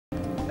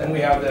Then we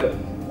have the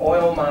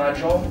oil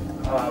module.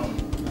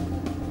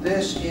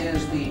 This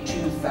is the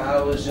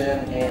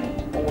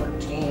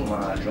 2014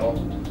 module,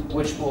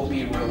 which will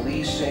be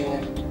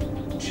releasing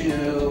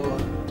to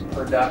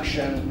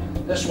production.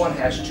 This one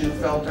has 2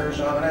 filters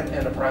on it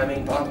and a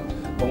priming pump.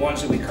 The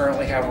ones that we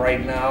currently have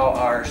right now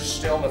are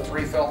still the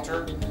 3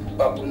 filter,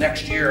 but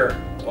next year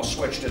we'll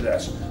switch to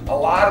this. A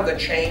lot of the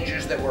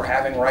changes that we're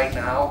having right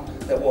now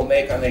that we'll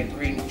make on the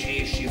green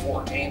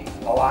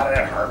GHG14, a lot of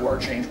that hardware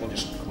change will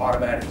just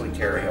automatically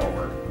carry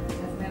over. As a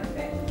matter of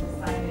fact, we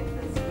decided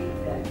this week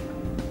that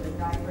the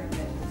diagram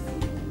that you see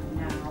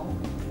now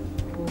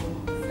will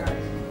start to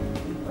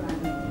be put on in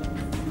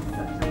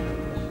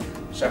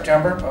September.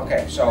 September?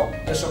 Okay, so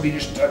this will be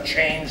just a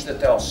change that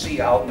they'll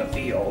see out in the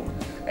field.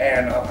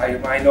 And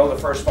I know the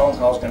first phone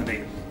call is going to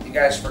be, you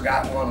guys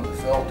forgot one of the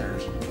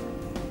filters.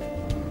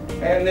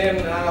 And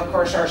then, of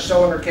course, our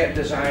cylinder kit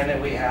design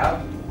that we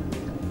have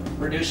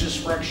reduces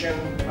friction.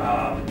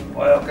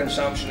 Oil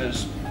consumption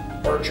is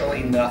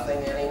virtually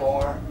nothing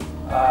anymore.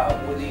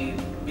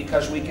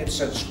 Because we get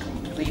such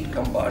complete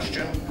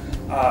combustion,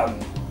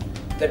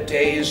 the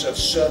days of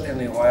soot in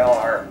the oil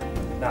are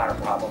not a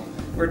problem.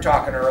 We were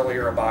talking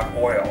earlier about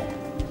oil.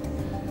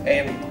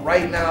 And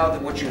right now,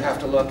 what you have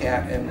to look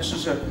at, and this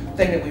is a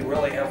thing that we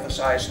really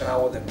emphasize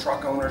now with the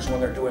truck owners when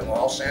they're doing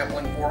oil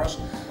sampling for us,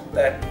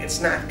 that it's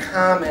not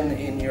common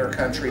in your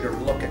country to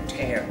look at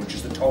TAN, which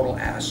is the total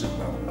acid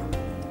number.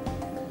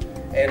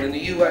 And in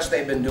the US,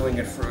 they've been doing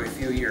it for a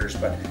few years,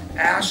 but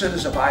acid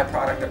is a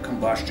byproduct of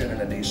combustion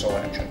in a diesel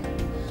engine.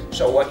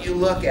 So what you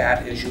look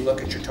at is you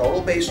look at your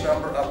total base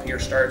number up here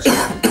starts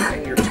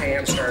and your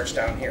TAN starts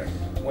down here.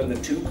 When the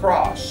 2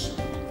 cross,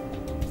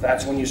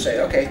 that's when you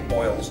say, okay,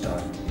 oil's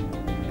done.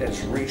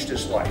 It's reached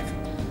its life.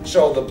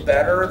 So the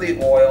better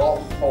the oil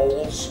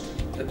holds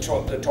the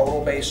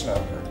total base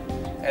number,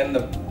 and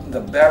the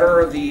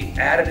better the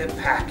additive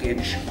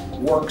package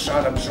works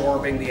on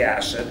absorbing the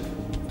acid,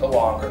 the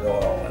longer the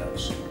oil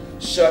lives.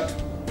 Soot,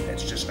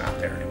 it's just not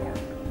there anymore.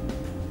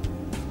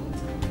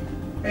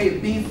 Hey,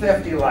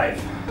 B50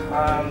 Life.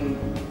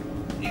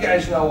 You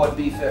guys know what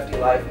B50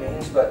 Life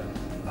means, but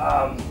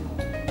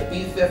the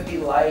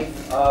B50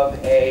 life of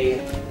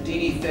a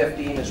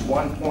DD15 is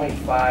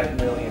 1.5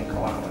 million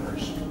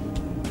kilometers.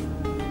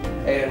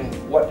 And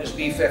what does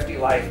B50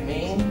 life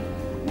mean?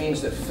 It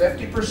means that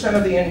 50%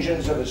 of the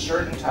engines of a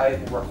certain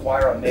type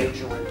require a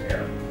major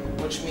repair,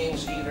 which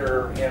means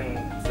either in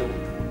the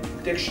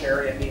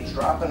dictionary it means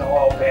dropping the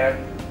oil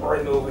pan or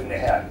removing the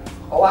head.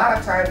 A lot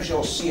of times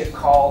you'll see it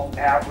called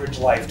average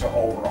life to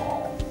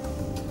overhaul.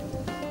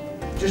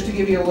 Just to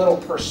give you a little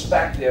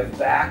perspective,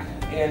 back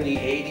in the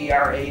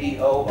ADR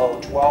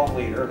 8000 12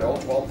 liter, the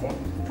old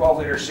 12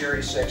 liter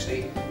Series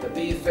 60, the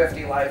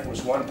B50 life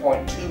was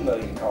 1.2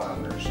 million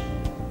kilometers.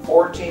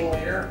 14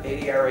 liter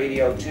ADR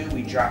 8002,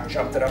 we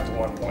jumped it up to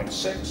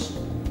 1.6,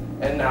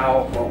 and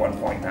now we're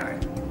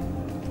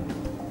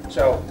 1.9.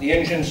 So the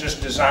engine's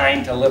just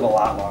designed to live a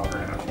lot longer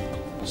now.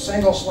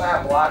 Single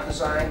slab block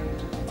design,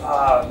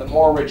 the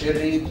more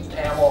rigidity,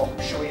 Pam will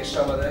show you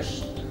some of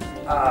this.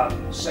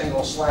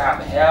 Single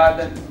slab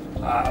head,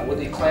 with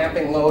the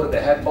clamping load of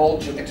the head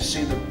bolts, you'll get to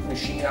see the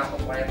machine out in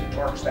the plant that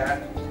torques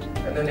that.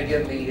 And then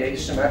again, the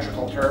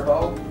asymmetrical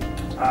turbo.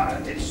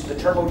 It's the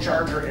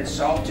turbocharger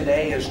itself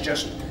today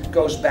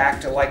goes back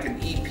to like an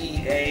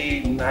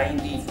EPA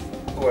 90,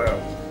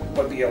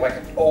 would be like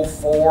an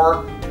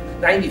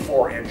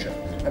 94 engine.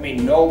 I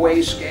mean, no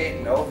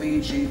wastegate, no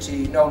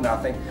VGT, no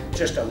nothing,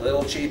 just a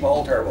little cheap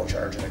old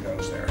turbocharger that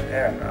goes there.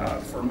 And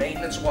for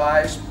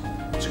maintenance-wise,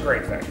 it's a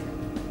great thing.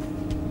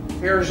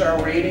 Here's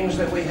our ratings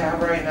that we have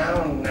right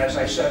now, and as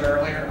I said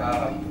earlier,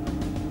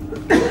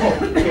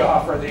 we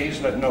offer these,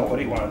 but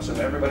nobody wants them.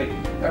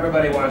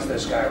 Everybody wants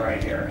this guy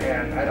right here,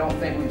 and I don't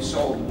think we've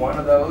sold one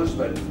of those,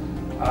 but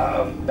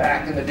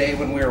back in the day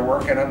when we were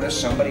working on this,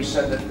 somebody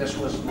said that this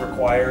was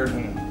required,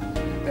 and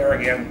there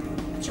again,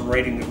 it's a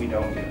rating that we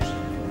don't use.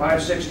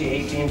 560,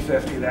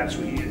 1850, that's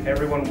what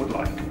everyone would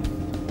like.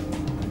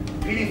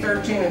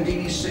 DD13 and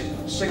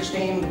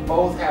DD16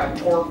 both have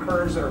torque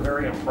curves that are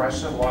very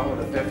impressive, along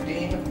with the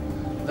 15.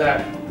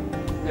 That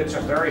it's a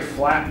very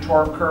flat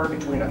torque curve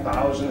between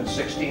 1,000 and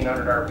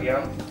 1,600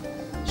 RPM.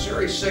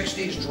 Series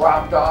 60s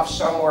dropped off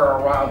somewhere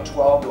around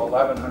 12 to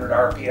 1,100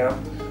 RPM,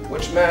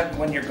 which meant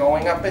when you're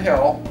going up a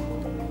hill,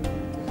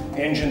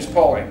 engine's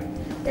pulling.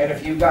 And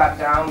if you got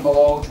down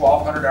below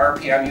 1,200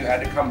 RPM, you had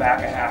to come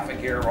back a half a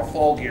gear or a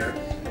full gear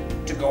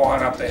to go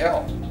on up the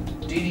hill.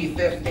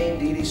 DD15,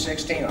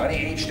 DD16, any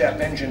H-step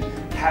engine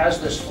has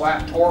this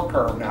flat torque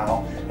curve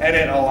now, and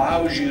it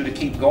allows you to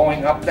keep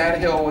going up that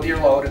hill with your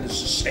load at a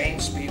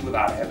sustained speed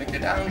without having to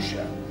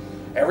downshift.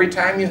 Every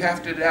time you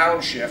have to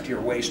downshift, you're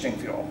wasting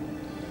fuel.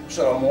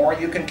 So the more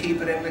you can keep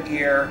it in the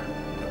gear,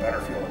 the better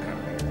fuel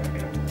economy you're going to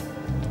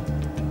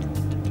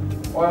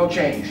get. Oil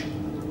change.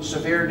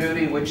 Severe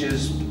duty, which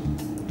is,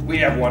 we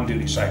have one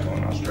duty cycle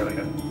in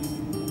Australia,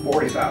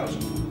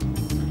 40,000.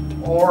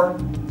 Or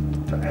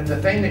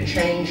the thing that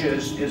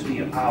changes is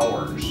the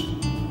hours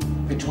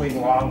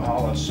between long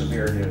haul and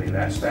severe duty.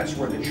 That's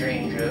where the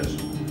change is.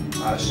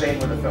 Same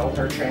with the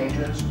filter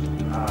changes.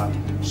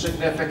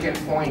 Significant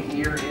point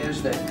here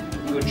is that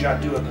you would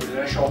just do an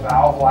initial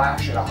valve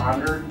lash at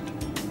 100,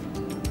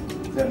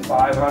 then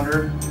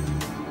 500,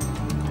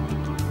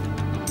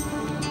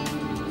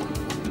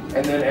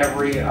 and then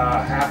every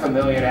half a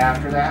million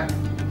after that.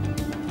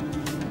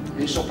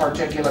 Diesel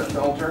particulate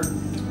filter,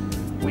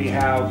 we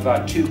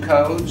have 2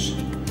 codes.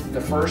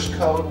 The first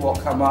code will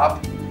come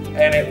up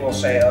and it will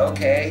say,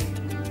 okay,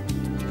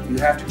 you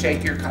have to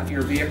take your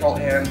vehicle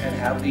in and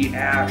have the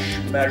ash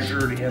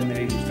measured in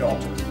the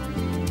filter.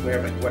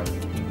 What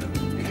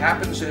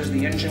happens is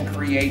the engine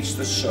creates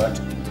the soot.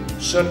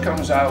 Soot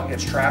comes out,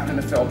 gets trapped in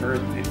the filter,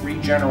 it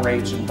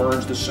regenerates and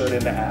burns the soot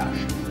into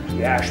ash.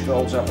 The ash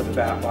builds up at the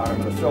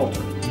bottom of the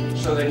filter.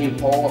 So then you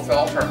pull the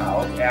filter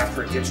out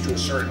after it gets to a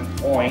certain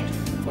point,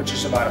 which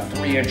is about a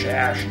 3-inch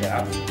ash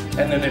depth,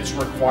 and then it's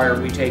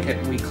required we take it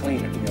and we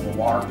clean it. We have a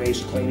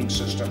water-based cleaning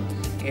system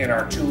in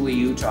our Thule,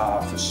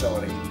 Utah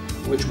facility,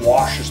 which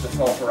washes the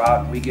filter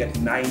out, and we get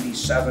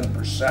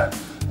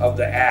 97% of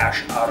the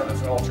ash out of the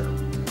filter.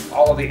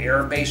 All of the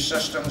air-based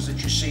systems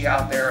that you see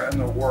out there in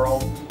the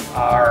world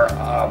are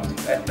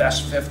at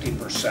best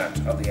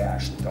 50% of the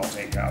ash that they'll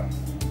take out.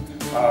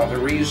 The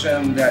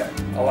reason that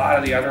a lot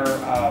of the other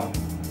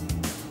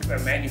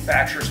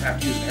manufacturers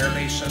have to use an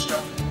air-based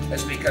system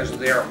is because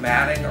their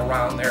matting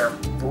around their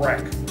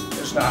brick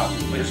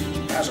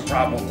has a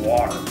problem with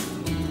water.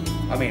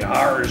 I mean,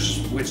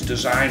 ours was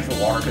designed for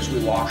water because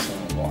we wash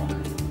them with water.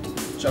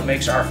 So it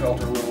makes our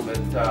filter a little bit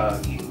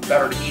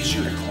better,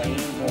 easier to clean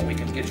when we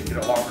can get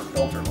a longer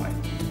filter life.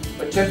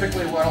 But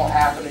typically what will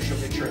happen is you'll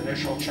get your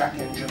initial check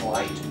engine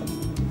light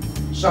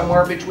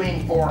somewhere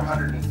between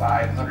 400 and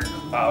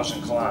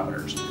 500,000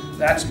 kilometers.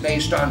 That's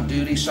based on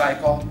duty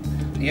cycle.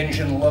 The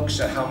engine looks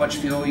at how much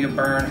fuel you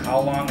burn,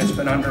 how long it's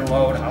been under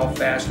load, how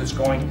fast it's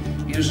going,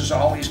 uses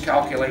all these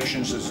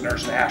calculations as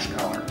there's an ash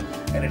counter,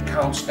 and it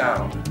counts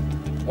down.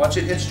 Once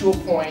it gets to a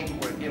point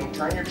where it'll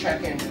turn your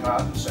check engine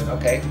off and say,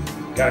 okay,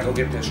 you gotta go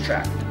get this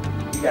checked.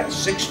 You got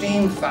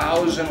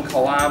 16,000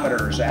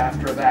 kilometers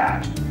after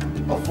that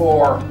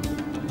before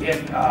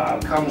it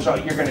comes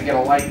on. You're gonna get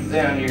a light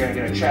then, you're gonna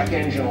get a check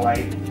engine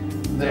light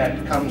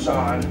that comes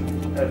on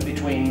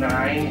between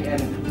 9 and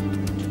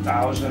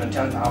 2,000 and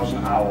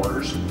 10,000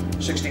 hours,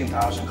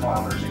 16,000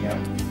 kilometers again.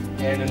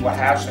 And then what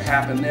has to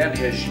happen then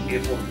is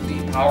it will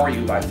depower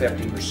you by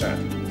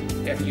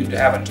 50% if you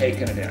haven't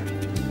taken it in.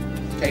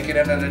 Take it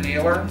into the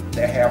dealer,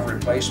 they have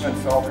replacement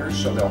filters,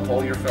 so they'll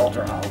pull your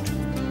filter out.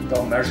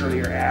 They'll measure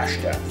your ash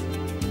depth.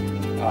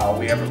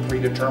 We have a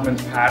predetermined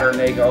pattern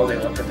they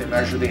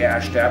measure the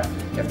ash depth.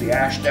 If the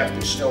ash depth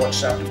is still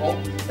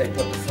acceptable, they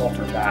put the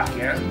filter back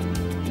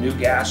in, new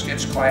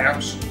gaskets,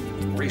 clamps,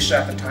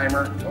 reset the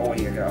timer, away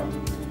you go.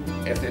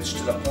 If it's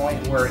to the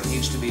point where it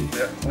needs to be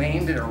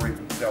cleaned,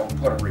 they'll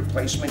put a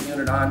replacement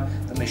unit on,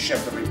 then they ship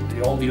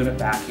the old unit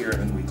back here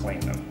and then we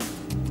clean them.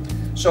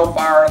 So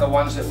far, the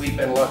ones that we've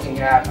been looking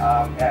at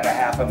a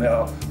half a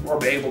mil,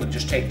 we're able to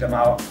just take them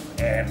out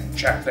and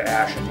check the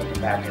ash and put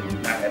them back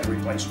in. Not had to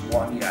replace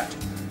one yet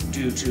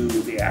due to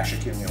the ash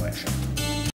accumulation.